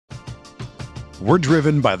We're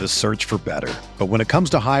driven by the search for better. But when it comes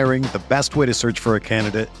to hiring, the best way to search for a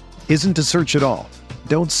candidate isn't to search at all.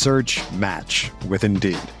 Don't search, match with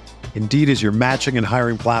Indeed. Indeed is your matching and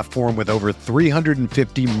hiring platform with over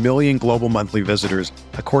 350 million global monthly visitors,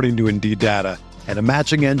 according to Indeed data, and a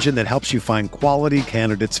matching engine that helps you find quality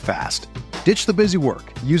candidates fast. Ditch the busy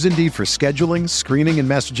work. Use Indeed for scheduling, screening, and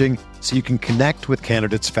messaging so you can connect with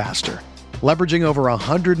candidates faster. Leveraging over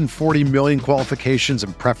 140 million qualifications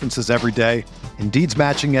and preferences every day, Indeed's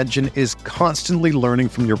matching engine is constantly learning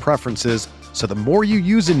from your preferences, so the more you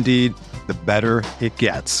use Indeed, the better it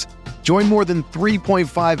gets. Join more than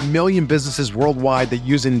 3.5 million businesses worldwide that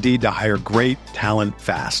use Indeed to hire great talent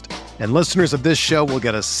fast. And listeners of this show will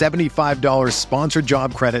get a $75 sponsored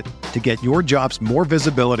job credit to get your jobs more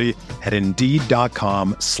visibility at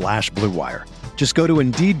Indeed.com/Blue Wire. Just go to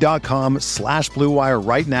Indeed.com/Blue Wire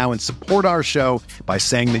right now and support our show by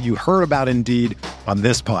saying that you heard about Indeed on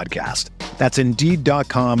this podcast. That's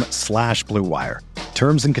Indeed.com/Blue Wire.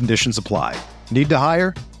 Terms and conditions apply. Need to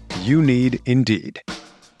hire? You need Indeed.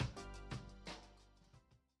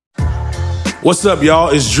 What's up, y'all?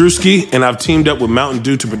 It's Drewski, and I've teamed up with Mountain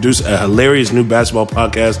Dew to produce a hilarious new basketball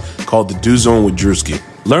podcast called The Dew Zone with Drewski.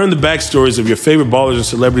 Learn the backstories of your favorite ballers and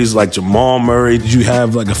celebrities like Jamal Murray. Did you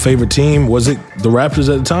have like a favorite team? Was it the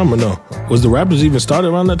Raptors at the time or no? Was the Raptors even started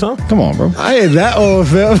around that time? Come on, bro. I ain't that old,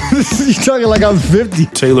 fam. You talking like I'm 50.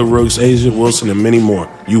 Taylor Rooks, Asia Wilson, and many more.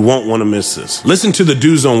 You won't want to miss this. Listen to The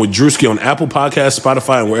Dew Zone with Drewski on Apple Podcasts,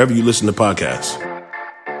 Spotify, and wherever you listen to podcasts.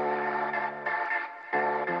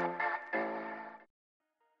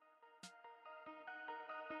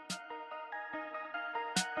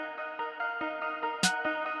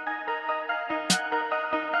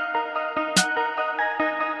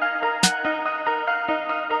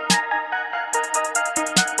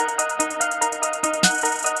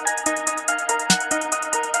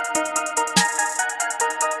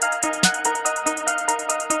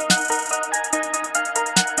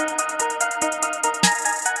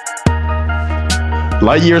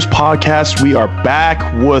 Light Years Podcast, we are back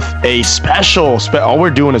with a special. All we're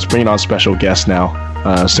doing is bringing on special guests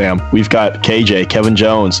now, Sam. We've got KJ, Kevin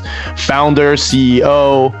Jones, founder,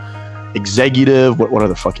 CEO, executive. What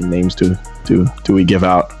other fucking names do we give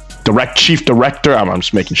out? Chief director. I'm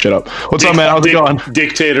just making shit up. What's up, man? How's it going?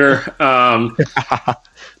 Dictator.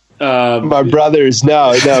 My brothers,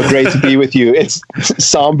 no, great to be with you. It's a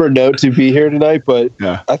somber note to be here tonight, but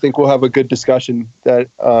yeah. I think we'll have a good discussion that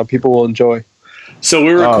people will enjoy. So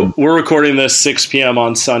we're recording this 6 p.m.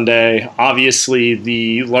 on Sunday. Obviously,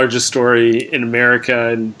 the largest story in America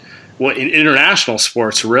and in international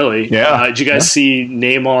sports, really. Yeah. Did you guys see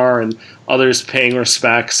Neymar and others paying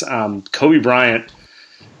respects? Kobe Bryant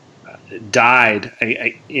died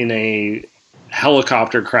in a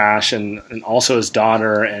helicopter crash, and also his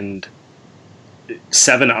daughter and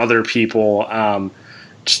 7 other people.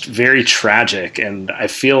 Just very tragic, and I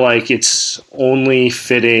feel like it's only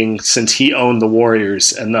fitting since he owned the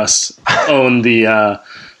Warriors and thus owned the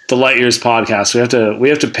Light Years Podcast. We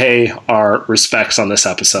have to pay our respects on this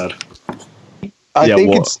episode.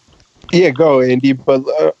 Go Andy. But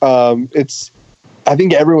I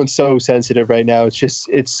think everyone's so sensitive right now.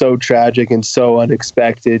 It's so tragic and so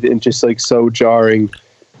unexpected and just like so jarring.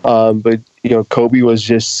 But Kobe was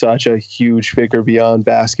just such a huge figure beyond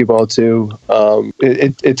basketball too.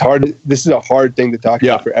 It's hard. This is a hard thing to talk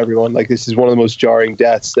about for everyone. Like, this is one of the most jarring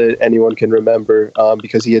deaths that anyone can remember,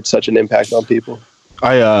 because he had such an impact on people.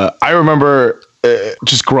 I remember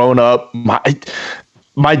just growing up.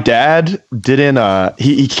 My dad didn't.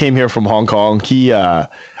 He came here from Hong Kong.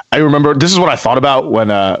 I remember this is what I thought about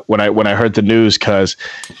when I heard the news, because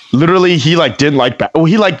literally he didn't like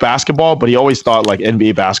he liked basketball, but he always thought like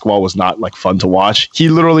NBA basketball was not like fun to watch. He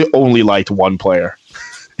literally only liked one player.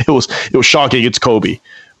 It was shocking. It's Kobe,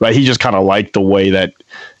 right? He just kind of liked the way that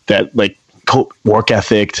like work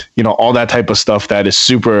ethic, all that type of stuff that is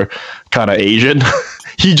super kind of Asian.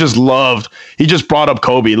 He just brought up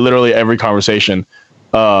Kobe literally every conversation,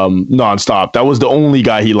 nonstop. That was the only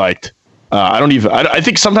guy he liked. I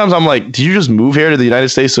think sometimes I'm like, did you just move here to the United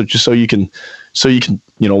States so you can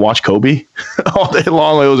watch Kobe all day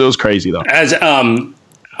long? It was crazy though. As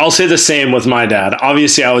I'll say the same with my dad.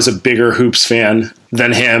 Obviously, I was a bigger hoops fan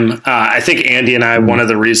than him. I think Andy and I, one of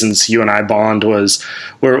the reasons you and I bond was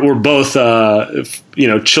we're both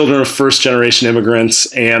children of first generation immigrants,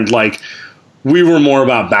 and like we were more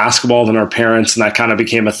about basketball than our parents, and that kind of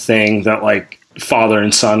became a thing that like father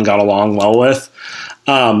and son got along well with.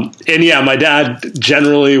 My dad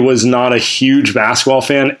generally was not a huge basketball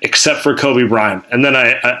fan except for Kobe Bryant. And then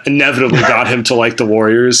I inevitably got him to like the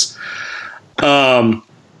Warriors.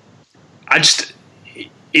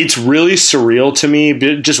 it's really surreal to me.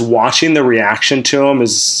 But just watching the reaction to him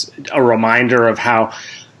is a reminder of how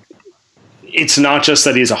it's not just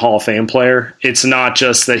that he's a Hall of Fame player. It's not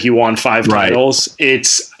just that he won 5 titles.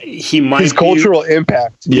 His cultural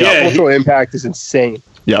impact. Yeah, cultural impact is insane.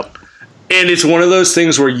 Yep. And it's one of those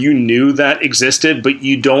things where you knew that existed, but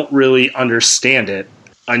you don't really understand it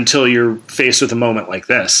until you're faced with a moment like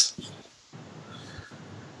this.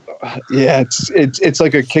 Yeah, it's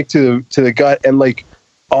like a kick to the gut, and like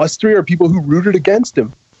us three are people who rooted against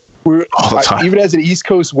him. Even as an East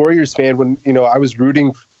Coast Warriors fan, when I was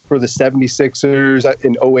rooting for the 76ers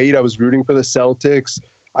in 2008, I was rooting for the Celtics.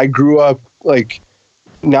 I grew up like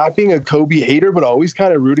not being a Kobe hater, but always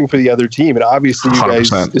kind of rooting for the other team. And obviously, you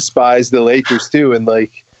 100%. guys despise the Lakers too, and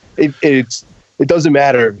like it doesn't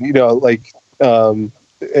matter, and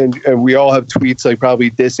we all have tweets like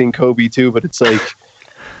probably dissing Kobe too, but it's like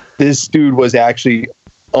this dude was actually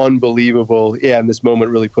unbelievable. Yeah, and this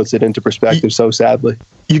moment really puts it into perspective so sadly.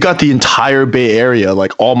 You got the entire Bay Area,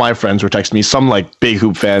 like all my friends were texting me, some like big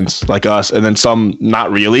hoop fans like us, and then some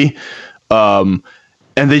not really. And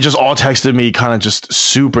they just all texted me kind of just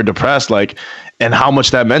super depressed, like, and how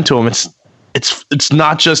much that meant to them. It's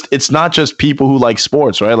not just people who like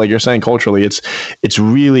sports, right? Like you're saying culturally, it's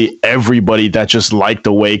really everybody that just liked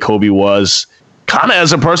the way Kobe was kind of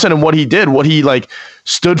as a person and what he did, what he like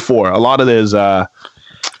stood for. A lot of his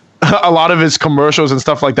commercials and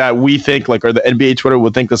stuff like that, we think like, or the NBA Twitter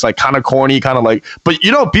would think this like kind of corny, kind of like, but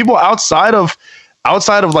people outside of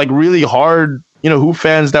like really hard, hoop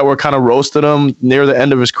fans that were kind of roasting him near the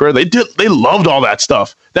end of his career, they loved all that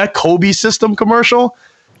stuff. That Kobe system commercial,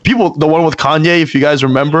 the one with Kanye, if you guys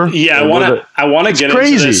remember. Yeah, I want to get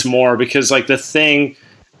into this more because like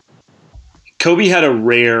Kobe had a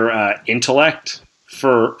rare intellect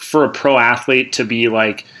for a pro athlete to be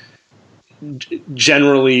like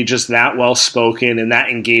generally just that well spoken and that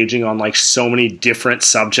engaging on like so many different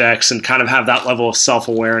subjects and kind of have that level of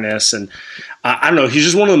self-awareness. And I don't know, he's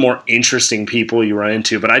just one of the more interesting people you run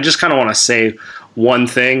into. But I just kind of want to say one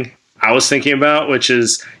thing I was thinking about, which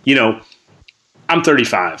is, I'm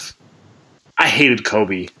 35. I hated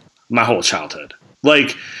Kobe my whole childhood.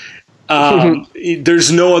 Like,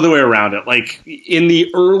 there's no other way around it. Like in the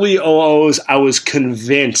early 00s, I was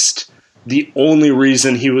convinced the only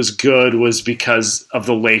reason he was good was because of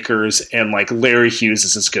the Lakers and like Larry Hughes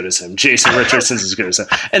is as good as him. Jason Richardson's as good as him.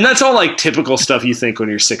 And that's all like typical stuff you think when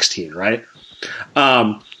you're 16, right?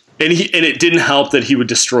 And it didn't help that he would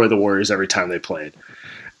destroy the Warriors every time they played.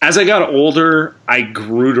 As I got older, I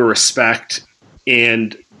grew to respect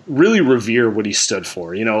and really revere what he stood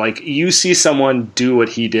for. Like you see someone do what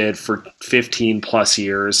he did for 15 plus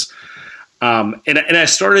years. And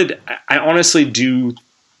I honestly do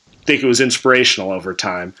think it was inspirational over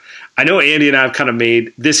time. I know Andy and I have kind of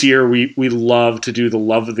made this year, we love to do the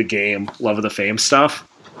love of the game, love of the fame stuff.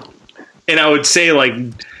 And I would say like,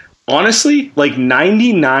 honestly, like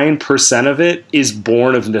 99% of it is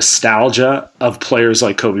born of nostalgia of players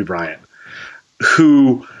like Kobe Bryant,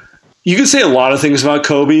 who you can say a lot of things about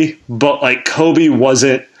Kobe, but like Kobe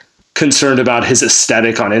wasn't concerned about his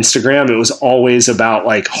aesthetic on Instagram. It was always about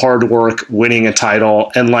like hard work, winning a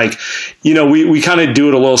title. And like, we kind of do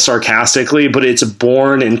it a little sarcastically, but it's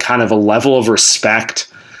born in kind of a level of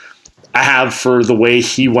respect I have for the way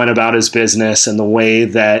he went about his business and the way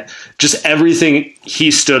that just everything he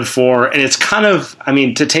stood for. And it's kind of,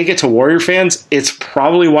 to take it to Warrior fans, it's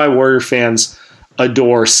probably why Warrior fans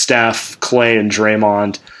adore Steph, Clay, and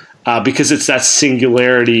Draymond, because it's that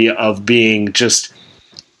singularity of being just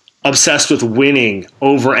obsessed with winning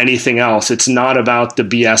over anything else. It's not about the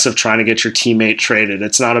BS of trying to get your teammate traded.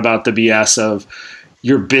 It's not about the BS of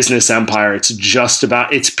your business empire. It's just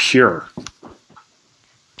about, it's pure.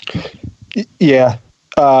 Yeah.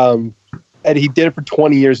 And he did it for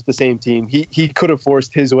 20 years with the same team. He could have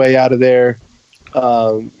forced his way out of there.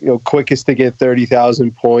 Quickest to get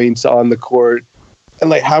 30,000 points on the court.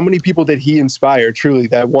 And like, how many people did he inspire truly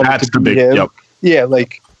that wanted to beat him? Yep. Yeah.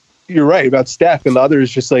 Like, you're right about Steph and the others,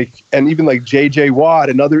 just like, and even like JJ Watt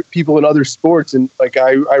and other people in other sports. And like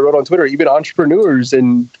I wrote on Twitter, even entrepreneurs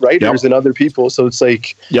and writers and other people. So it's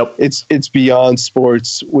like, it's beyond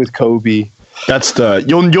sports with Kobe. That's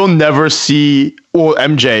you'll never see, well,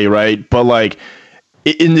 MJ, right? But like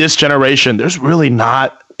in this generation, there's really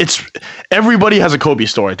not, everybody has a Kobe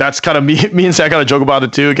story. That's kind of me and Zach kind of joke about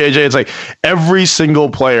it too, KJ. It's like every single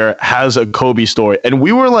player has a Kobe story. And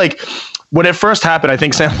we were like, when it first happened, I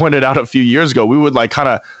think Sam pointed out a few years ago, we would like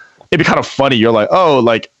it'd be kind of funny. You're like, oh,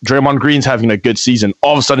 like Draymond Green's having a good season.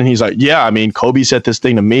 All of a sudden he's like, yeah, Kobe said this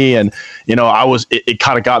thing to me. And, it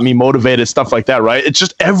kind of got me motivated, stuff like that, right? It's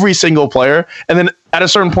just every single player. And then at a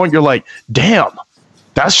certain point, you're like, damn,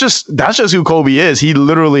 that's just who Kobe is. He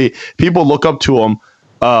literally, people look up to him.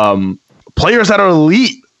 Players that are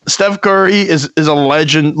elite. Steph Curry is a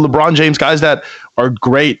legend. LeBron James, guys that are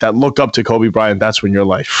great, that look up to Kobe Bryant. That's when you're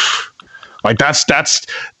like that's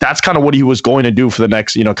kind of what he was going to do for the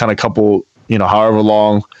next, kind of couple, however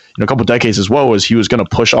long, a couple decades as well, was he was going to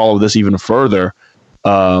push all of this even further.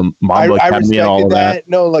 Mamba Academy and all of that.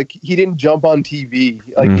 No, like he didn't jump on TV.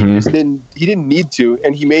 Like he didn't need to,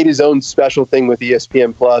 and he made his own special thing with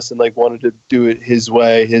ESPN Plus and like wanted to do it his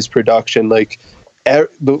way, his production. Like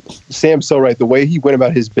Sam's so right. The way he went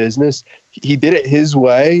about his business, he did it his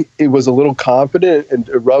way. It was a little confident and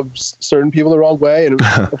it rubbed certain people the wrong way. And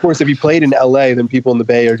of course, if he played in LA, then people in the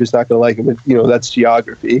Bay are just not going to like him. But, that's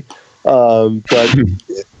geography. But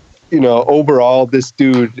overall, this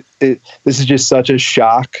dude, this is just such a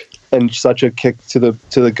shock and such a kick to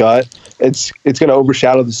the gut. It's going to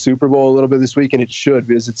overshadow the Super Bowl a little bit this week, and it should,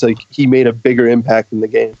 because it's like he made a bigger impact in the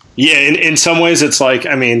game. Yeah, in some ways, it's like,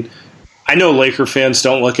 I know Laker fans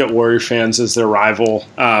don't look at Warrior fans as their rival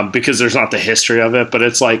because there's not the history of it, but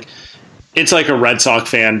it's like a Red Sox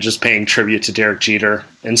fan just paying tribute to Derek Jeter.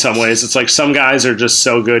 In some ways, it's like some guys are just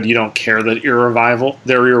so good you don't care that you're a rival.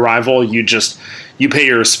 They're your rival. You pay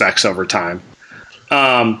your respects over time.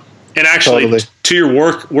 And actually, totally. To your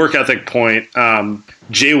work ethic point,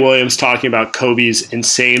 Jay Williams talking about Kobe's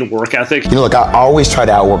insane work ethic. Look, I always try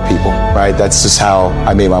to outwork people, right? That's just how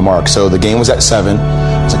I made my mark. So the game was at 7.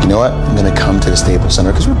 I was like, you know what? I'm going to come to the Staples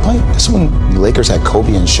Center because we're playing. This is when the Lakers had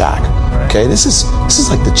Kobe and Shaq. Okay, this is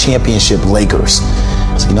like the championship Lakers.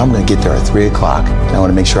 I was like, I'm going to get there at 3 o'clock, and I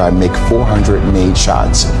want to make sure I make 400 made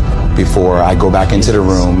shots before I go back into the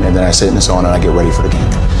room, and then I sit in the sauna and I get ready for the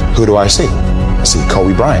game. Who do I see? I see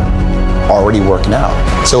Kobe Bryant already working out.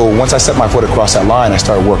 So once I set my foot across that line, I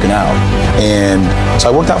started working out. And so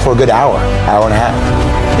I worked out for a good hour and a half.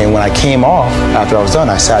 And when I came off, after I was done,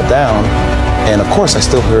 I sat down, and of course I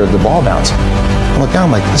still heard the ball bouncing. I look down,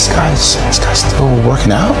 I'm like, this guy's still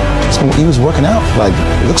working out? So he was working out. Like,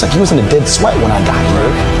 it looks like he was in a dead sweat when I got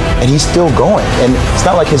here. And he's still going. And it's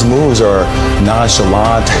not like his moves are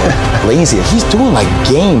nonchalant, lazy. He's doing like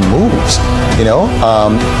game moves,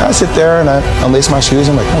 I sit there and I unlace my shoes.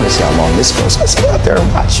 I'm like, I want to see how long this goes. So let's get out there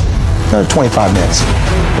and watch. Another 25 minutes.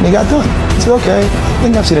 And he got done. I said, okay, I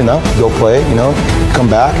think I've seen enough. Go play, come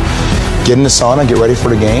back, get in the sauna, get ready for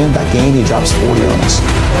the game. That game, he drops 40 on us,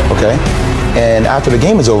 okay? And after the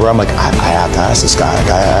game is over, I'm like, I have to ask this guy.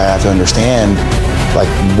 Like, I have to understand, like,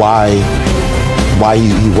 why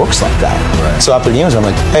he works like that. Right. So after the game, I'm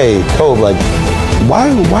like, hey, Kobe, like,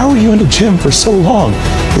 why were you in the gym for so long?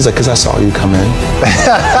 He's like, because I saw you come in.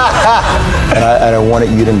 and I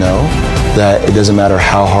wanted you to know that it doesn't matter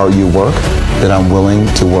how hard you work, that I'm willing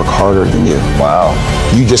to work harder than you. Wow.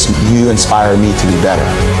 You inspire me to be better.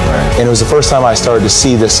 Right. And it was the first time I started to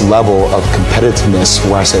see this level of competitiveness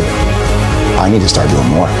where I said, I need to start doing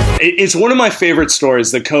more. It's one of my favorite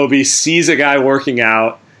stories that Kobe sees a guy working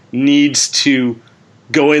out, needs to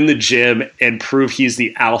go in the gym and prove he's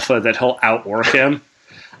the alpha, that he'll outwork him.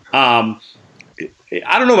 I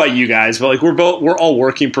don't know about you guys, but like we're all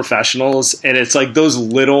working professionals, and it's like those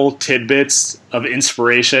little tidbits of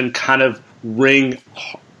inspiration kind of ring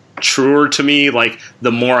truer to me. Like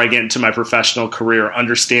the more I get into my professional career,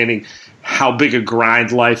 understanding how big a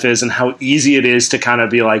grind life is and how easy it is to kind of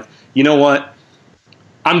be like, you know what?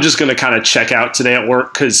 I'm just going to kind of check out today at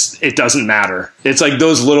work because it doesn't matter. It's like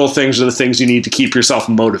those little things are the things you need to keep yourself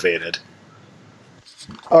motivated.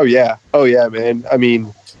 Oh, yeah, man. I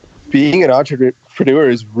mean, being an entrepreneur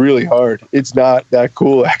is really hard. It's not that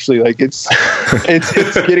cool, actually. Like, it's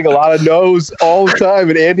getting a lot of no's all the time.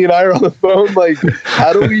 And Andy and I are on the phone, like,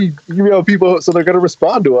 how do we email people so they're going to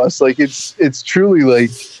respond to us? Like, it's truly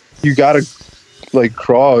like you got to like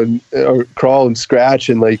crawl and scratch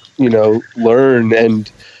and like, learn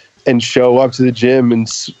and show up to the gym and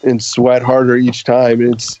sweat harder each time.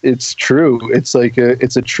 And it's true. It's like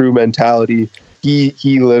it's a true mentality.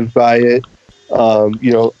 He lived by it.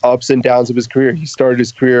 Ups and downs of his career. He started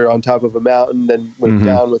his career on top of a mountain, then went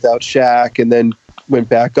down without Shaq, and then went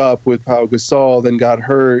back up with Pau Gasol, then got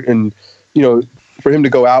hurt. And, for him to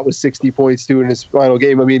go out with 60 points too in his final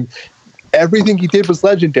game, I mean, everything he did was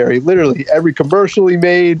legendary. Literally every commercial he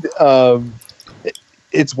made.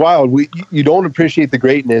 It's wild. You don't appreciate the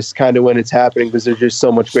greatness kind of when it's happening because there's just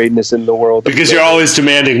so much greatness in the world. Because you're always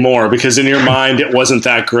demanding more because in your mind it wasn't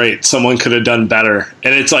that great. Someone could have done better.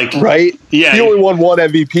 And it's like, right? Yeah. He only won one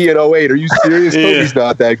MVP in 2008. Are you serious? Yeah. Kobe's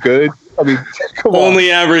not that good. I mean, Come on.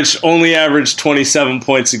 only average 27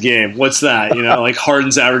 points a game. What's that? Like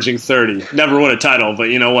Harden's averaging 30. Never won a title, but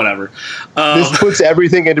whatever. This puts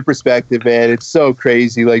everything into perspective, man. It's so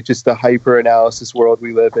crazy. Like just the hyper analysis world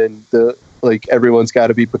we live in. Everyone's got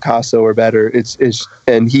to be Picasso or better.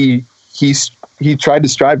 And he tried to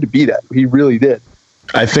strive to be that. He really did.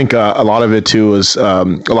 I think a lot of it too was a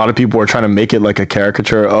lot of people were trying to make it like a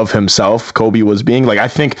caricature of himself. Kobe was being like, I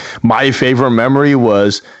think my favorite memory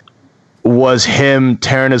was him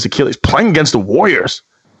tearing his Achilles playing against the Warriors,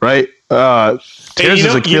 right? Tears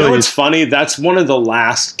his Achilles. What's funny? That's one of the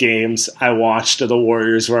last games I watched of the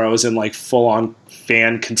Warriors where I was in like full on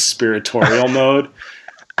fan conspiratorial mode.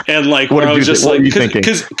 And where I was just like,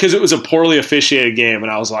 because it was a poorly officiated game,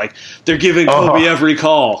 and I was like, they're giving Kobe every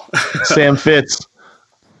call. Sam Fitz.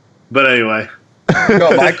 But anyway.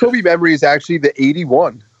 No, my Kobe memory is actually the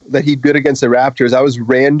 81 that he did against the Raptors. I was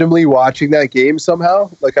randomly watching that game somehow.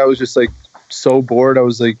 I was just so bored. I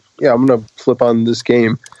was like, yeah, I'm going to flip on this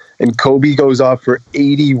game. And Kobe goes off for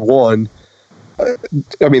 81.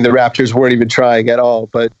 I mean, the Raptors weren't even trying at all,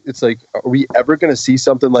 but it's like, are we ever going to see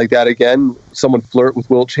something like that again? Someone flirt with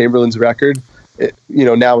Wilt Chamberlain's record?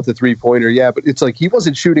 Now with the 3-pointer, yeah, but it's like he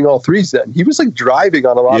wasn't shooting all threes then. He was driving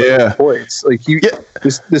on a lot of points.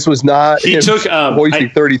 This was not. He took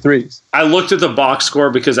 33s. I looked at the box score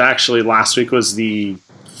because actually last week was the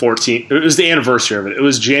 14th. It was the anniversary of it. It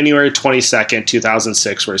was January 22nd,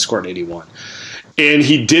 2006, where he scored 81, and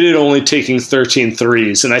he did it only taking 13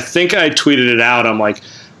 threes. And I think I tweeted it out. I'm like,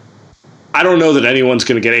 I don't know that anyone's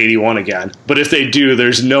going to get 81 again, but if they do,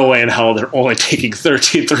 there's no way in hell they're only taking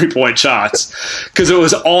 13 3-point shots, because it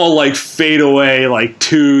was all fade away,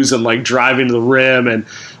 twos and driving to the rim. And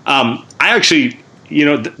I actually,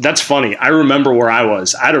 that's funny. I remember where I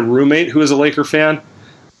was. I had a roommate who was a Laker fan,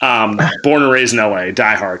 born and raised in LA,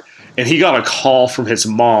 diehard, and he got a call from his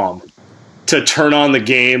mom to turn on the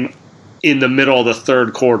game in the middle of the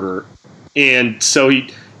third quarter, and so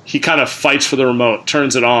he kind of fights for the remote,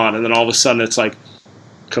 turns it on, and then all of a sudden it's like,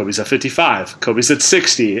 Kobe's at 55, Kobe's at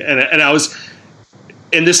 60,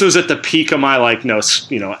 and this was at the peak of my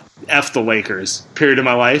F the Lakers period of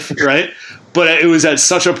my life, right? But it was at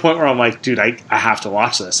such a point where I'm like, dude, I have to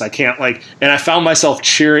watch this. I can't and I found myself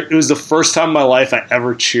cheering. It was the first time in my life I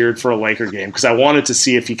ever cheered for a Laker game, because I wanted to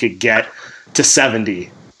see if he could get to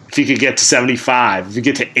 70, if he could get to 75, if he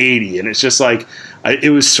could get to 80, and it's just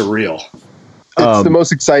it was surreal. It's the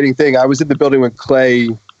most exciting thing. I was in the building when Clay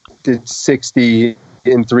did 60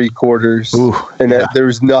 in 3 quarters, there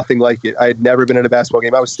was nothing like it. I had never been in a basketball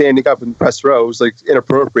game. I was standing up in press row. It was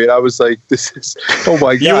inappropriate. I was like, "This is oh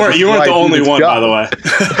my god!" You weren't the only one, by the way.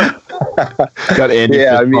 Got Andy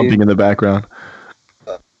pumping in the background.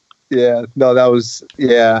 Yeah, no, that was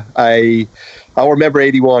I'll remember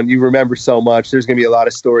 81. You remember so much. There's going to be a lot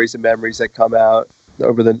of stories and memories that come out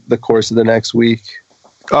over the course of the next week.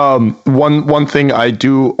 One thing I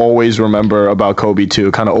do always remember about Kobe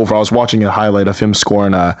too, kind of over, I was watching a highlight of him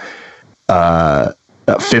scoring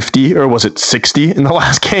 50 or was it 60 in the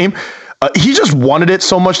last game. He just wanted it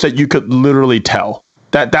so much that you could literally tell.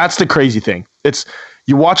 That's the crazy thing. It's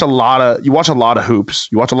you watch a lot of hoops,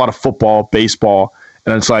 you watch a lot of football, baseball,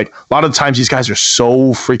 and it's a lot of times these guys are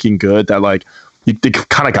so freaking good that they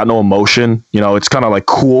kind of got no emotion. It's kind of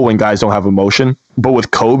cool when guys don't have emotion. But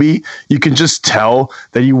with Kobe, you can just tell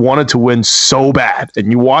that he wanted to win so bad.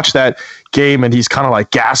 And you watch that game and he's kind of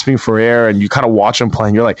gasping for air, and you kind of watch him play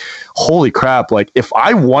and you're like, holy crap. If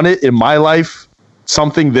I won it in my life,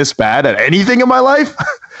 something this bad at anything in my life,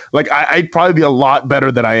 I'd probably be a lot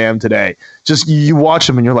better than I am today. Just you watch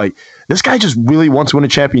him and you're like, this guy just really wants to win a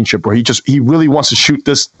championship, or he really wants to shoot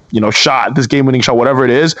this, shot, this game-winning shot, whatever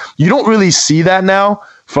it is. You don't really see that now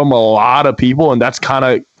from a lot of people, and that's kind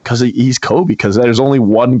of because he's Kobe, because there's only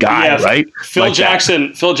one guy, right? Phil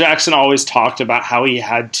Jackson always talked about how he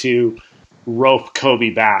had to rope Kobe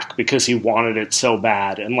back because he wanted it so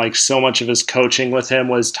bad, and so much of his coaching with him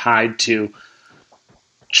was tied to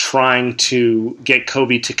trying to get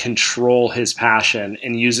Kobe to control his passion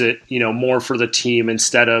and use it, more for the team,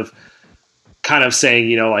 instead of kind of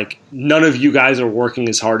saying, none of you guys are working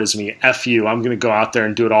as hard as me. F you. I'm going to go out there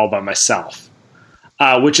and do it all by myself.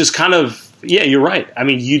 Which is kind of, you're right. I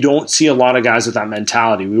mean, you don't see a lot of guys with that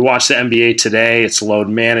mentality. We watch the NBA today. It's load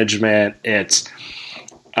management. It's,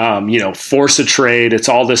 force a trade. It's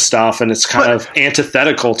all this stuff. And it's kind of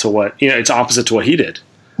antithetical to what, it's opposite to what he did.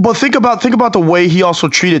 But think about the way he also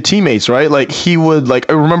treated teammates, right? He would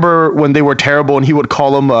I remember when they were terrible and he would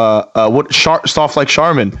call them stuff like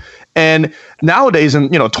Charmin. And nowadays in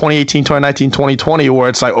 2018, 2019, 2020, where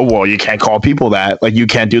it's oh well, you can't call people that, you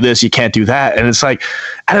can't do this, you can't do that, and it's at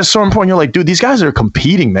a certain point you're like, dude, these guys are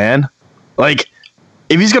competing, man. Like,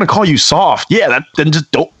 if he's going to call you soft, then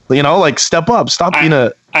just don't, like, step up. Stop being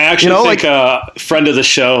I actually think a friend of the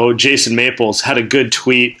show, Jason Maples, had a good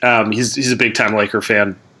tweet. He's a big time Laker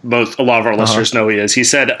fan. A lot of our listeners know he is. He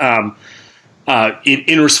said,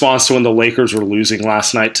 in response to when the Lakers were losing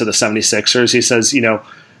last night to the 76ers, he says,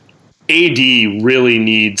 AD really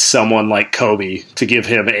needs someone like Kobe to give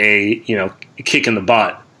him a kick in the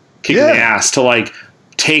butt, kick in the ass, to like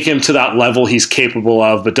take him to that level he's capable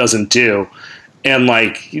of but doesn't do. And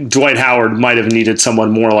like Dwight Howard might have needed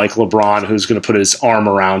someone more like LeBron who's going to put his arm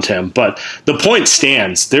around him. But the point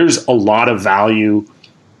stands. There's a lot of value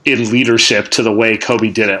in leadership to the way Kobe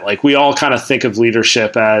did it. Like, we all kind of think of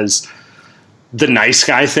leadership as the nice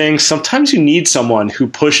guy thing. Sometimes you need someone who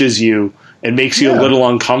pushes you and makes you a little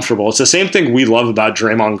uncomfortable. It's the same thing we love about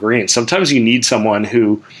Draymond Green. Sometimes you need someone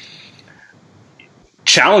who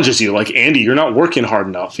challenges you, like, Andy, you're not working hard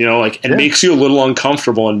enough, and makes you a little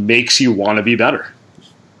uncomfortable and makes you want to be better.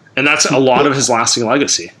 And that's a lot of his lasting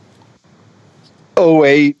legacy.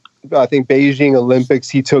 2008, I think Beijing Olympics,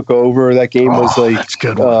 he took over. That game was like, that's a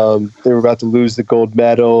good one. They were about to lose the gold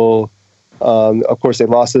medal. Of course, they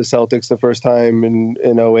lost to the Celtics the first time in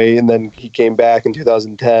 2008, and then he came back in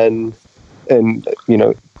 2010 and,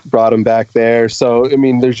 brought him back there. So, I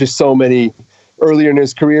mean, there's just so many. Earlier in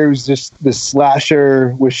his career, he was just the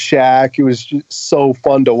slasher with Shaq. It was just so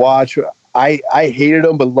fun to watch. I hated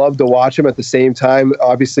him, but loved to watch him at the same time.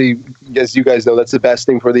 Obviously, as you guys know, that's the best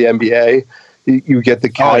thing for the NBA. You get the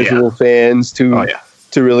casual fans to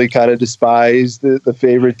really kind of despise the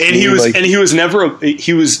favorite team. And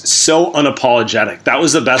he was so unapologetic. That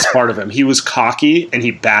was the best part of him. He was cocky and he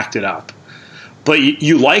backed it up. But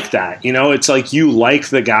you like that, it's like you like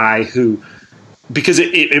the guy who, because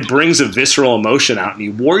it brings a visceral emotion out in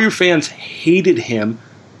you. Warrior fans hated him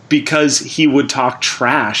because he would talk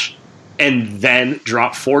trash and then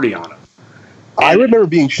drop 40 on him. I remember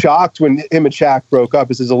being shocked when him and Shaq broke up.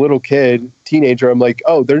 As a little kid, teenager, I'm like,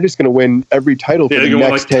 oh, they're just going to win every title for the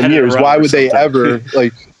next 10 years. Why would they ever?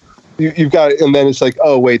 Like, you've got, and then it's like,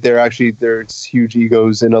 oh, wait, there's huge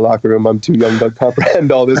egos in a locker room. I'm too young to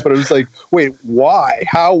comprehend all this. But it was like, wait, why?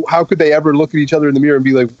 How could they ever look at each other in the mirror and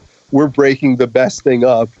be like, we're breaking the best thing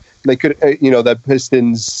up? They could, that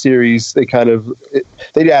Pistons series, they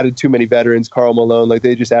added too many veterans, Karl Malone, like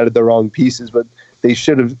they just added the wrong pieces, but they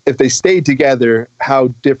should have, if they stayed together, how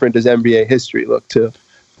different does NBA history look too?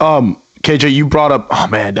 KJ, you brought up,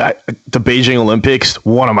 the Beijing Olympics,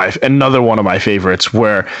 another one of my favorites,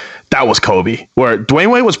 where that was Kobe, where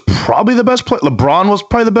Dwayne Wade was probably the best player. LeBron was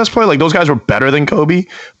probably the best player. Like, those guys were better than Kobe,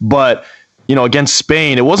 but against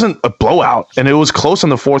Spain, it wasn't a blowout, and it was close in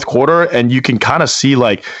the fourth quarter, and you can kind of see,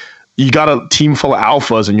 like, you got a team full of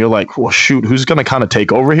alphas, and you're like, well, shoot, who's going to kind of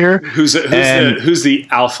take over here? Who's the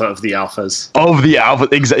alpha of the alphas? Of the alpha,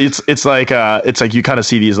 it's like you kind of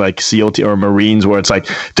see these like SEAL or Marines, where it's like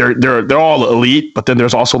they're all elite, but then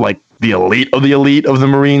there's also like the elite of the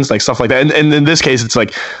Marines, like stuff like that. And in this case, it's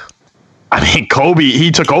like, I mean, Kobe, he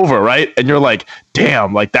took over, right? And you're like,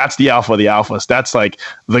 damn, like that's the alpha of the alphas. That's like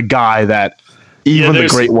the guy that even the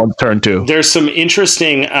great ones turn to. There's some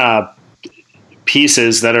interesting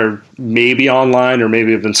pieces that are maybe online or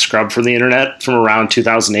maybe have been scrubbed from the internet from around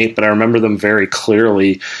 2008, but I remember them very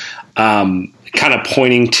clearly, kind of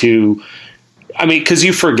pointing to, I mean, because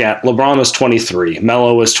you forget, LeBron was 23,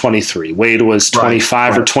 Melo was 23, Wade was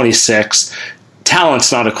 25 or 26.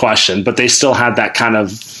 Talent's not a question, but they still had that kind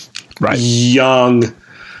of young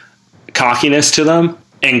cockiness to them.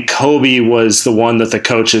 And Kobe was the one that the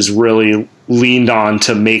coaches really leaned on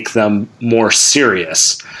to make them more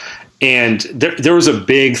serious. And there was a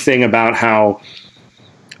big thing about how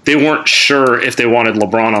they weren't sure if they wanted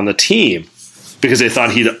LeBron on the team because they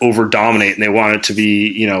thought he'd over-dominate and they wanted to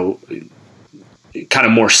be, kind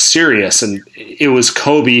of more serious. And it was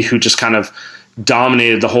Kobe who just kind of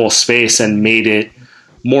dominated the whole space and made it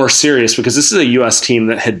more serious, because this is a U.S. team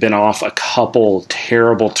that had been off a couple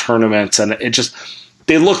terrible tournaments, and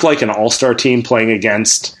they looked like an all-star team playing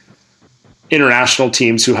against international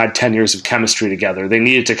teams who had 10 years of chemistry together. They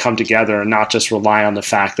needed to come together and not just rely on the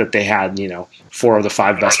fact that they had, 4 of the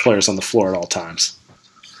 5 best players on the floor at all times.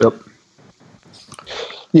 Yep.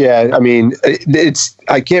 Yeah, I mean,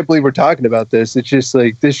 I can't believe we're talking about this. It's just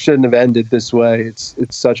like, this shouldn't have ended this way. It's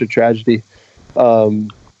such a tragedy.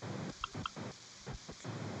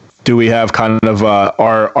 Do we have kind of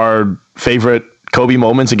our favorite Kobe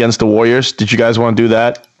moments against the Warriors? Did you guys want to do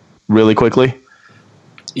that really quickly?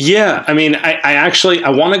 Yeah, I mean, I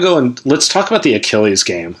want to go and let's talk about the Achilles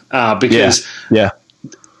game, because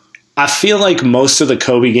I feel like most of the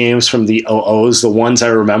Kobe games from the 00s, the ones I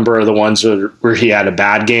remember are the ones where he had a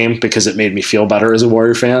bad game because it made me feel better as a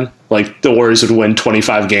Warrior fan. Like the Warriors would win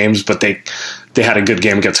 25 games, but they had a good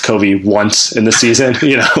game against Kobe once in the season,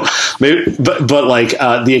 Maybe, but like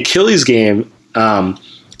the Achilles game,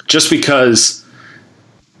 just because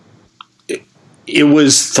it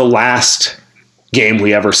was the last game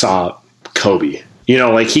we ever saw Kobe.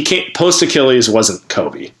 Like he can't post Achilles wasn't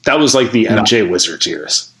Kobe. That was like the MJ Wizards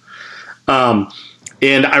years.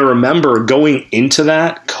 And I remember going into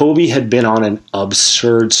that, Kobe had been on an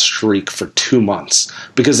absurd streak for 2 months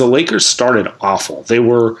because the Lakers started awful. They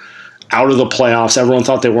were out of the playoffs. Everyone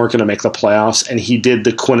thought they weren't going to make the playoffs. And he did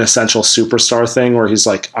the quintessential superstar thing where he's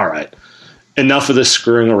like, all right, enough of this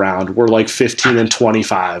screwing around. We're like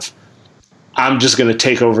 15-25. I'm just going to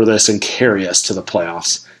take over this and carry us to the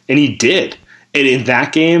playoffs. And he did. And in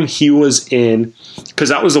that game, he was in, because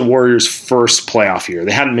that was the Warriors' first playoff year.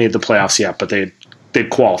 They hadn't made the playoffs yet, but they'd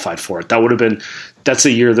qualified for it. That's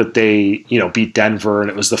the year that they, beat Denver, and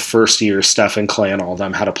it was the first year Steph and Clay and all of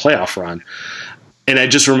them had a playoff run. And I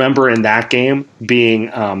just remember in that game being,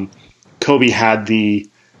 Kobe had the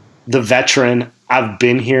veteran, I've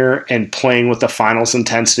been here, and playing with the finals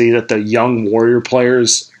intensity that the young Warrior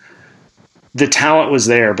players, the talent was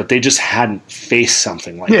there, but they just hadn't faced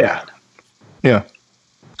something like that. Yeah.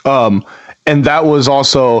 And that was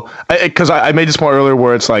also because I made this point earlier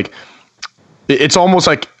where it's like, it's almost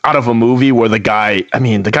like out of a movie where the guy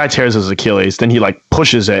tears his Achilles, then he like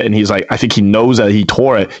pushes it and he's like, I think he knows that he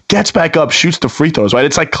tore it, gets back up, shoots the free throws, right?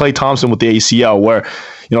 It's like Klay Thompson with the ACL where,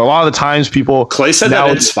 a lot of the times people. Klay said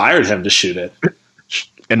that inspired him to shoot it.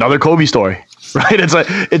 Another Kobe story. Right. It's like,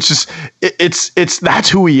 it's that's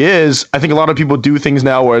who he is. I think a lot of people do things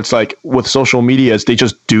now where it's like with social media, they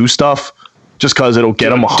just do stuff just because it'll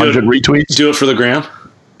get them 100 retweets. Do it for the gram.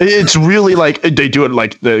 It's really like they do it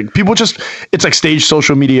like it's like staged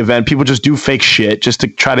social media event. People just do fake shit just to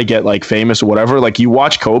try to get like famous or whatever. Like you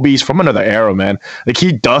watch Kobe's from another era, man. Like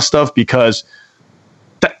he does stuff because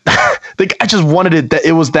the guy just wanted it. That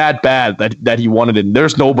it was that bad that he wanted it. And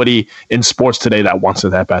there's nobody in sports today that wants it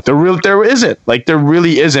that bad. There isn't. Like there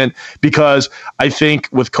really isn't, because I think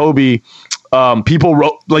with Kobe,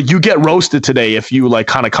 people you get roasted today if you like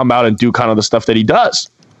kind of come out and do kind of the stuff that he does.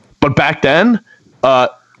 But back then, no,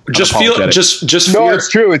 it's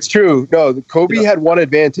true. No, Kobe had one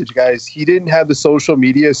advantage, guys. He didn't have the social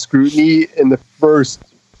media scrutiny in the first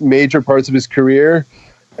major parts of his career.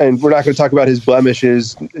 And we're not going to talk about his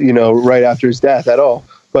blemishes, right after his death at all.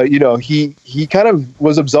 But, he kind of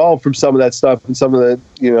was absolved from some of that stuff and some of the,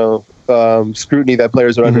 scrutiny that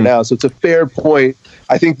players are under now. So it's a fair point.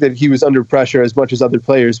 I think that he was under pressure as much as other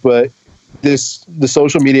players, but the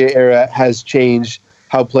social media era has changed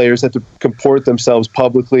how players have to comport themselves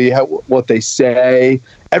publicly, what they say,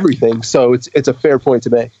 everything. So it's a fair point to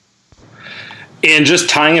make. And just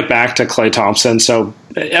tying it back to Klay Thompson. So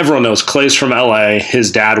everyone knows Klay's from LA.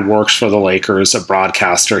 His dad works for the Lakers, a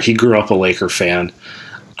broadcaster. He grew up a Laker fan.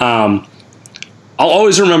 I'll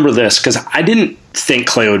always remember this because I didn't think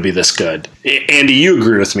Klay would be this good. Andy, you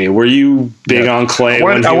agree with me. Were you big on Klay?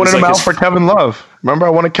 I wanted him out for Kevin Love. Remember, I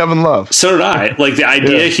wanted Kevin Love. So did I. Like the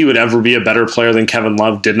idea he would ever be a better player than Kevin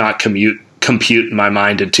Love did not compute in my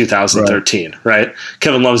mind in 2013, right?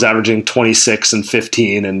 Kevin Love's averaging 26 and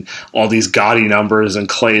 15 and all these gaudy numbers, and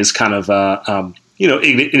Klay is kind of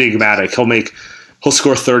enigmatic. He'll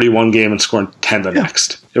score 30 one game and score 10 the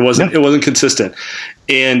next. It wasn't consistent.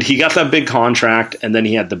 And he got that big contract, and then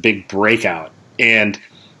he had the big breakout. And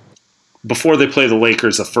before they play the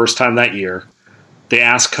Lakers the first time that year, they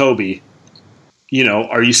asked Kobe,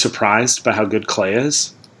 are you surprised by how good Klay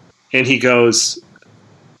is? And he goes,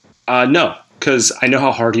 no, because I know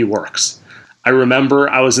how hard he works. I remember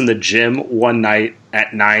I was in the gym one night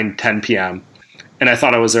at 10 p.m. and I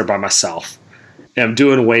thought I was there by myself. And I'm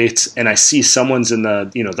doing weights and I see someone's in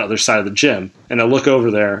the other side of the gym, and I look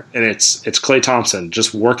over there and it's Klay Thompson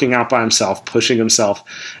just working out by himself, pushing himself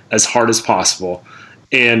as hard as possible.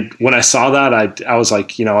 And when I saw that, I was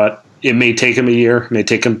like, you know what? It may take him a year, it may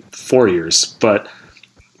take him 4 years, but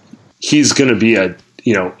he's going to be a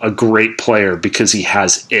great player because he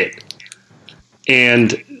has it.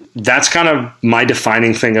 And that's kind of my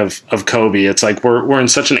defining thing of Kobe. It's like we're in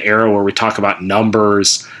such an era where we talk about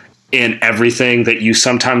numbers and everything that you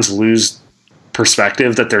sometimes lose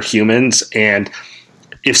perspective that they're humans. And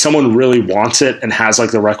if someone really wants it and has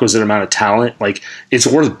like the requisite amount of talent, like it's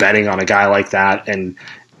worth betting on a guy like that and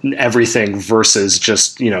everything versus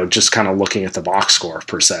just kind of looking at the box score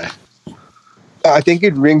per se. I think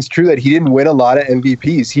it rings true that he didn't win a lot of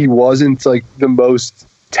MVPs. He wasn't like the most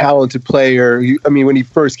talented player. I mean, when he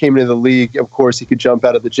first came into the league, of course, he could jump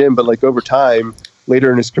out of the gym, but like over time,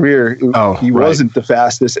 later in his career, he wasn't the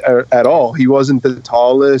fastest at all. He wasn't the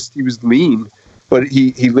tallest. He was lean, but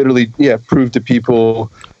he literally, proved to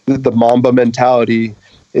people the Mamba mentality.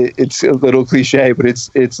 It's a little cliche, but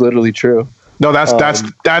it's literally true. No, that's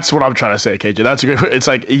what I'm trying to say, KJ. That's a good. It's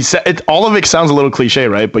like he said. All of it sounds a little cliche,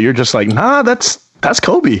 right? But you're just like, nah, that's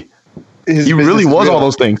Kobe. He really was all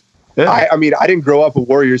those things. Yeah. I mean, I didn't grow up a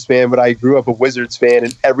Warriors fan, but I grew up a Wizards fan,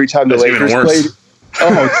 and every time the Lakers played,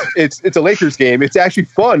 it's a Lakers game. It's actually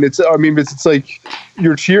fun. It's like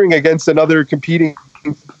you're cheering against another competing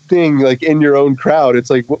thing, like in your own crowd. It's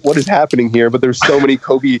like, what is happening here? But there's so many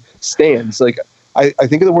Kobe stans. Like I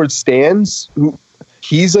think of the word stans.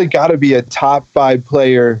 He's like got to be a top 5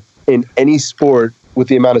 player in any sport with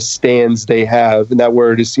the amount of stands they have. And that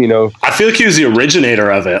word is, I feel like he was the originator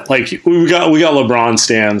of it. Like we got LeBron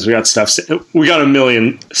stands, we got Steph, we got a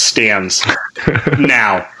million stands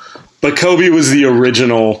now, but Kobe was the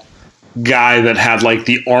original guy that had like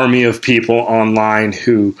the army of people online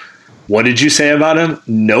who, what did you say about him?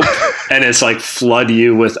 Nope. And it's like flood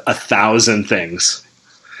you with 1,000 things.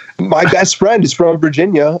 My best friend is from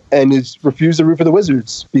Virginia and is refused to root for the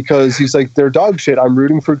Wizards because he's like, they're dog shit. I'm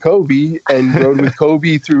rooting for Kobe and rode with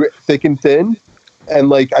Kobe through thick and thin. And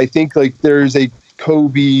like, I think like there's a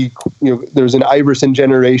Kobe, there's an Iverson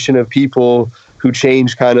generation of people who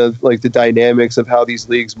change kind of like the dynamics of how these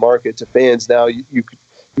leagues market to fans. Now you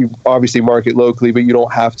obviously market locally, but you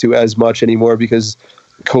don't have to as much anymore because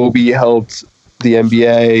Kobe helped the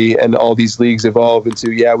NBA and all these leagues evolve into,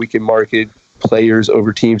 we can market players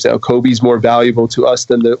over teams. Now Kobe's more valuable to us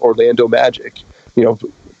than the Orlando Magic,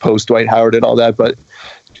 post Dwight Howard and all that. But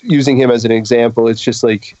using him as an example, it's just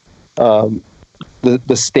like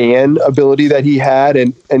the stan ability that he had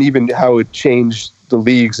and even how it changed the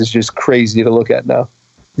leagues is just crazy to look at now.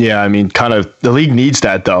 Yeah, I mean, kind of the league needs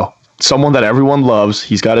that though. Someone that everyone loves.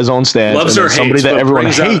 He's got his own stance. Loves or somebody hates, that everyone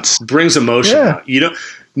hates. Brings emotion out.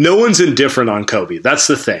 No one's indifferent on Kobe. That's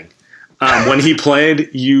the thing. When he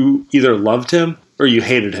played, you either loved him or you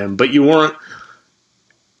hated him, but you weren't.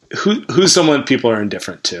 Who's someone people are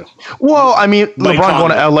indifferent to? Well, I mean, LeBron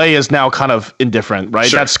going to LA is now kind of indifferent, right?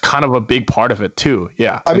 Sure. That's kind of a big part of it too.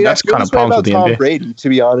 Yeah, I mean, that's kind of problems with the NBA. Tom Brady, to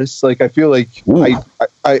be honest, like I feel like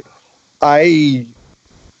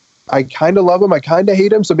I kind of love him. I kind of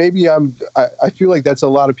hate him. So maybe I feel like that's a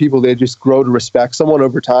lot of people. They just grow to respect someone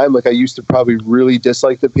over time. Like I used to probably really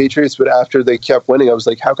dislike the Patriots, but after they kept winning, I was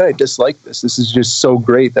like, how can I dislike this? This is just so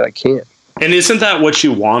great that I can't. And isn't that what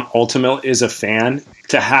you want ultimately as a fan,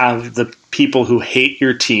 to have the people who hate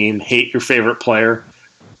your team, hate your favorite player,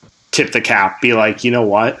 tip the cap, be like, you know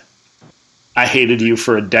what? I hated you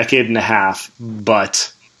for a decade and a half,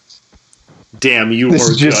 but damn, you were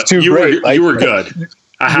good. You were good.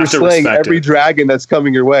 I have to slaying respect every dragon that's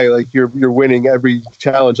coming your way. Like you're winning every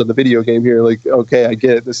challenge on the video game here. Like, okay, I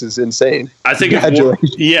get it. This is insane. I think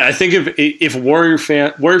if Warrior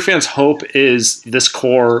fans' hope is this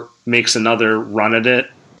core makes another run at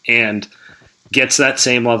it and gets that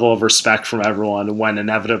same level of respect from everyone when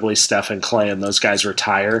inevitably Steph and Clay and those guys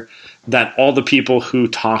retire, that all the people who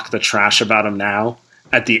talk the trash about them now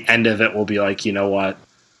at the end of it will be like, you know what?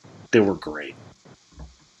 They were great.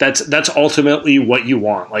 That's ultimately what you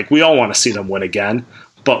want. Like we all want to see them win again,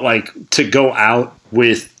 but like to go out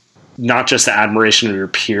with not just the admiration of your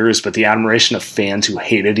peers, but the admiration of fans who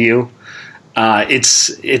hated you.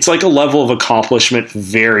 It's like a level of accomplishment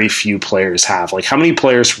very few players have. Like how many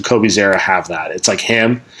players from Kobe's era have that? It's like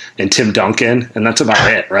him and Tim Duncan, and that's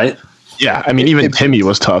about it, right? Yeah, I mean even Timmy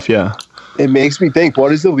was tough. Yeah. It makes me think,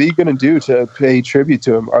 what is the league going to do to pay tribute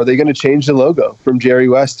to him? Are they going to change the logo from Jerry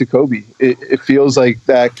West to Kobe? It feels like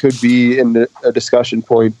that could be in a discussion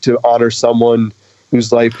point to honor someone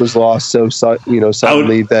whose life was lost so suddenly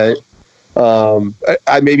that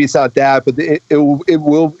maybe it's not that, but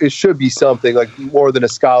it should be something like more than a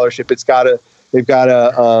scholarship. They've got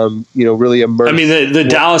to really immerse. I mean, the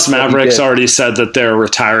Dallas Mavericks already said that they're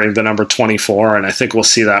retiring the number 24, and I think we'll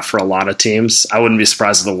see that for a lot of teams. I wouldn't be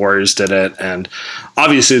surprised if the Warriors did it, and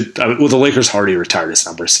obviously, the Lakers already retired his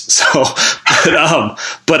numbers. So,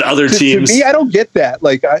 but other teams. To me, I don't get that.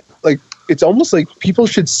 Like it's almost like people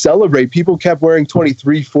should celebrate. People kept wearing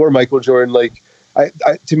 23 for Michael Jordan. Like,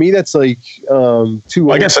 to me, that's like too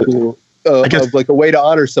old school. I guess like a way to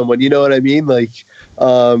honor someone. You know what I mean? Like.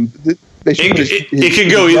 It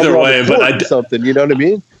could go either way, but something, you know what I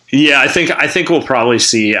mean? Yeah, I think we'll probably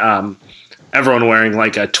see everyone wearing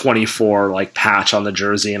like a 24 patch on the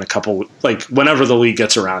jersey and a couple whenever the league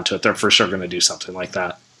gets around to it, they're for sure going to do something like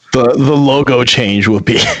that. The logo change would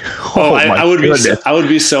be. I would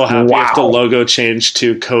be so happy if the logo changed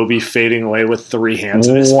to Kobe fading away with 3 hands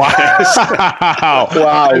in his face. Wow!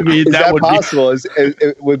 I mean, is that possible?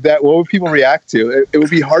 What would people react to? It would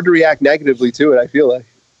be hard to react negatively to it. I feel like.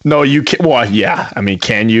 No, you can't. Well, yeah. I mean,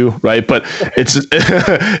 can you? Right, but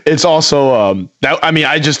it's also that. I mean,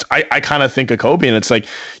 I kind of think of Kobe, and it's like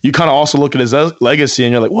you kind of also look at his legacy,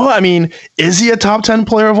 and you're like, well, I mean, is he a top 10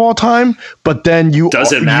 player of all time? But then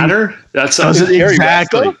does it matter?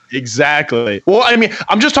 Exactly. Well, I mean,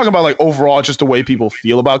 I'm just talking about like overall, just the way people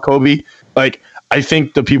feel about Kobe. Like, I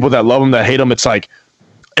think the people that love him, that hate him, it's like,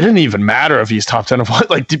 it didn't even matter if he's top 10 of what,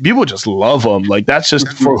 like, people just love him. Like, that's just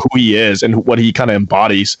for who he is and what he kind of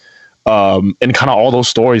embodies. And kind of all those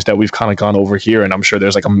stories that we've kind of gone over here. And I'm sure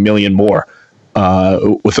there's like a million more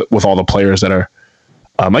with all the players that are,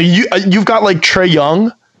 like you've got like Trae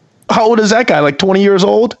Young. How old is that guy? Like 20 years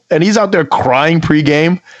old. And he's out there crying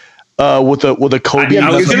pregame. With a Kobe.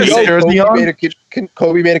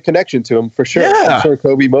 Kobe made a connection to him for sure. Yeah. I'm sure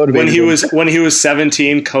Kobe motivated him. When he was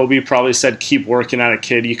 17, Kobe probably said, "Keep working at it,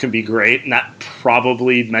 kid. You can be great," and that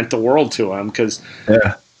probably meant the world to him. Because,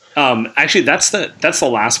 actually, that's the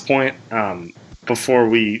last point before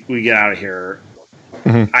we get out of here.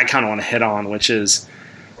 Mm-hmm. I kind of want to hit on, which is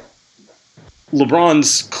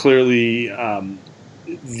LeBron's clearly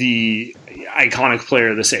the iconic player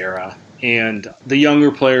of this era. And the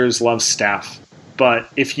younger players love Steph. But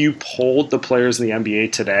if you polled the players in the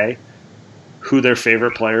NBA today who their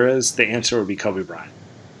favorite player is, the answer would be Kobe Bryant.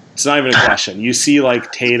 It's not even a question. You see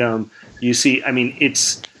like Tatum,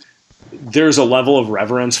 there's a level of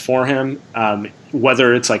reverence for him,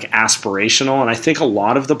 whether it's like aspirational. And I think a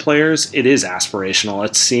lot of the players, it is aspirational.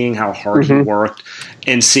 It's seeing how hard he worked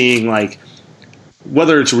and seeing like,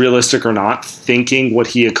 whether it's realistic or not, thinking what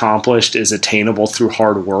he accomplished is attainable through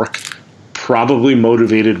hard work probably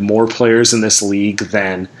motivated more players in this league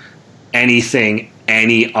than anything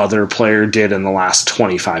any other player did in the last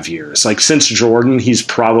 25 years. Like since Jordan, he's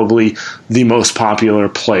probably the most popular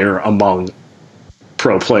player among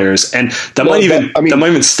pro players. And that might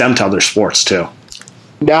even stem to other sports too.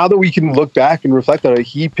 Now that we can look back and reflect on it,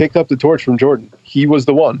 he picked up the torch from Jordan. He was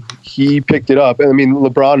the one. He picked it up. And I mean,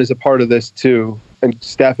 LeBron is a part of this too. And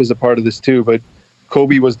Steph is a part of this too. But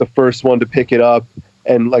Kobe was the first one to pick it up.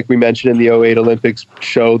 And like we mentioned in the 2008 Olympics,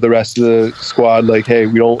 show the rest of the squad, like, hey,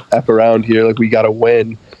 we don't F around here. Like, we got to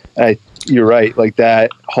win. And you're right. Like, that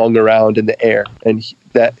hung around in the air. And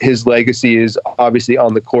that his legacy is obviously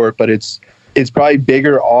on the court, but it's probably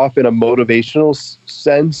bigger off in a motivational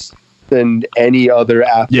sense than any other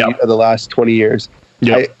athlete of the last 20 years.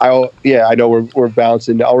 Yep. I know we're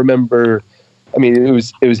bouncing. I'll remember, I mean, it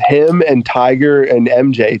was him and Tiger and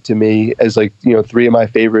MJ to me as like, you know, 3 of my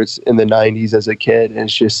favorites in the 90s as a kid. And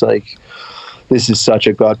it's just like, this is such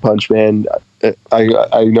a gut punch, man.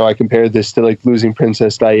 I know I compared this to like losing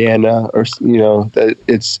Princess Diana, or, you know, that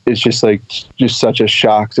it's just like, just such a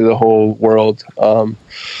shock to the whole world. God,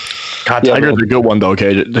 Tiger's a good one though.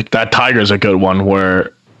 Okay. That Tiger's a good one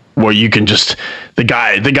where you can just, the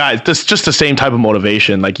guy, this just the same type of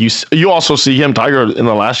motivation. Like you also see him, Tiger, in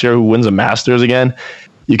the last year, who wins the Masters again.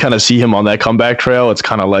 You kind of see him on that comeback trail. It's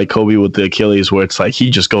kind of like Kobe with the Achilles, where it's like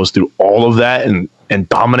he just goes through all of that and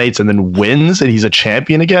dominates and then wins and he's a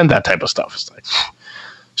champion again. That type of stuff. It's like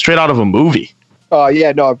straight out of a movie.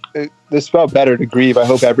 This felt better to grieve. I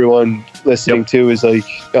hope everyone listening too is like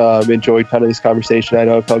enjoyed kind of this conversation. I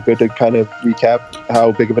know it felt good to kind of recap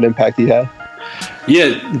how big of an impact he had.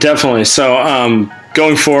 Yeah, definitely. So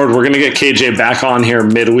going forward, we're going to get KJ back on here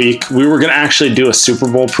midweek. We were going to actually do a Super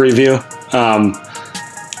Bowl preview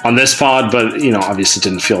on this pod, but, you know, obviously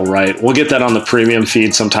didn't feel right. We'll get that on the premium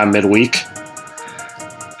feed sometime midweek.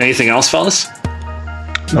 Anything else, fellas?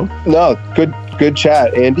 Nope. No, good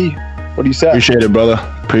chat. Andy, what do you say? Appreciate it, brother.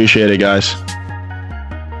 Appreciate it, guys.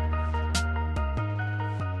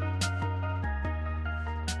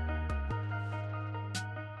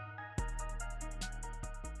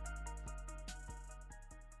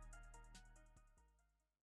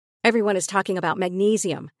 Everyone is talking about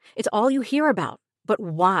magnesium. It's all you hear about. But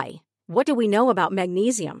why? What do we know about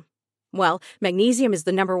magnesium? Well, magnesium is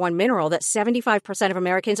the #1 mineral that 75% of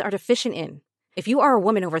Americans are deficient in. If you are a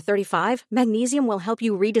woman over 35, magnesium will help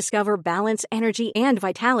you rediscover balance, energy, and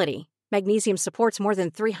vitality. Magnesium supports more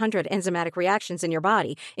than 300 enzymatic reactions in your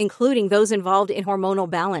body, including those involved in hormonal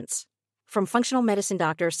balance. From functional medicine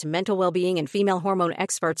doctors to mental well-being and female hormone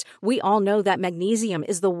experts, we all know that magnesium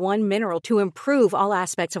is the one mineral to improve all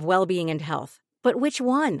aspects of well-being and health. But which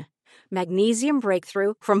one? Magnesium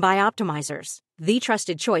Breakthrough from Bioptimizers, the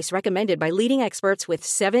trusted choice recommended by leading experts with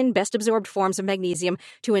 7 best-absorbed forms of magnesium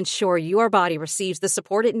to ensure your body receives the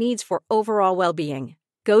support it needs for overall well-being.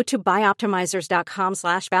 Go to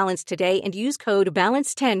bioptimizers.com/balance today and use code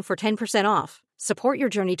BALANCE10 for 10% off. Support your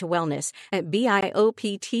journey to wellness at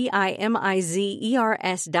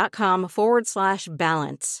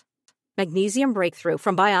bioptimizers.com/balance. Magnesium Breakthrough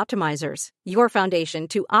from Bioptimizers, your foundation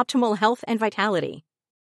to optimal health and vitality.